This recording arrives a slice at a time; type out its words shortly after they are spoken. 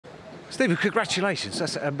Steven, congratulations.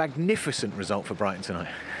 That's a magnificent result for Brighton tonight.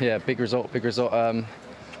 Yeah, big result, big result.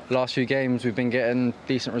 Last few games we've been getting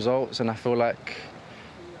decent results, and I feel like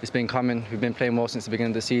it's been coming. We've been playing well since the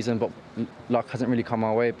beginning of the season, but luck hasn't really come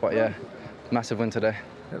our way. But yeah, massive win today.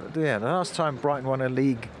 Yeah, the last time Brighton won a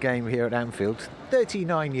league game here at Anfield,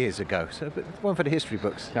 39 years ago. So one for the history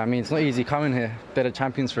books. Yeah, I mean, it's not easy coming here. They're the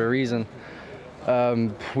champions for a reason.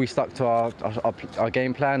 We stuck to our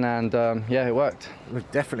game plan, and yeah, it worked. We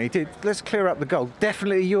definitely did. Let's clear up the goal.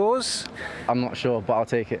 Definitely yours? I'm not sure, but I'll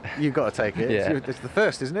take it. You've got to take it. Yeah. It's the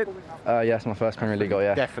first, isn't it? Yeah, it's my first Premier League goal,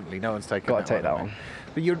 yeah. Definitely, no one's taken Got to take that one.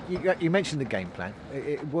 But you mentioned the game plan.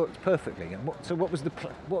 It worked perfectly. And so what was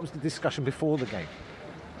the discussion before the game?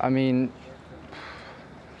 I mean,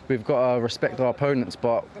 we've got to respect our opponents,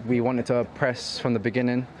 but we wanted to press from the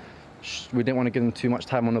beginning. We didn't want to give them too much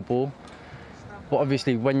time on the ball. But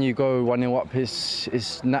obviously, when you go 1-0 up,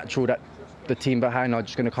 it's natural that the team behind are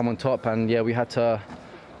just going to come on top. And yeah, we had to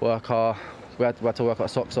work our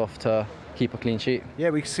socks off to keep a clean sheet. Yeah,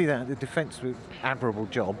 we see that. The defence was an admirable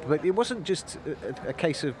job, but it wasn't just a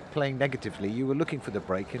case of playing negatively. You were looking for the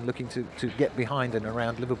break and looking to get behind and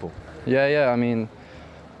around Liverpool. Yeah. I mean,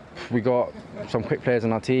 we got some quick players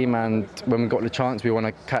in our team, and when we got the chance, we want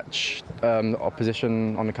to catch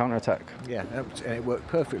opposition on the counter-attack. Yeah, and it worked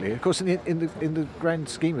perfectly. Of course, in the grand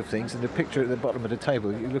scheme of things, in the picture at the bottom of the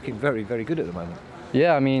table, you're looking very, very good at the moment.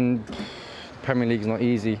 Yeah, I mean, Premier League's not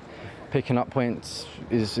easy. Picking up points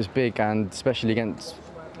is big, and especially against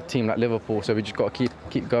a team like Liverpool. So we just got to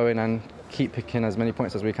keep going and keep picking as many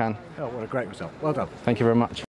points as we can. Oh, what a great result! Well done. Thank you very much.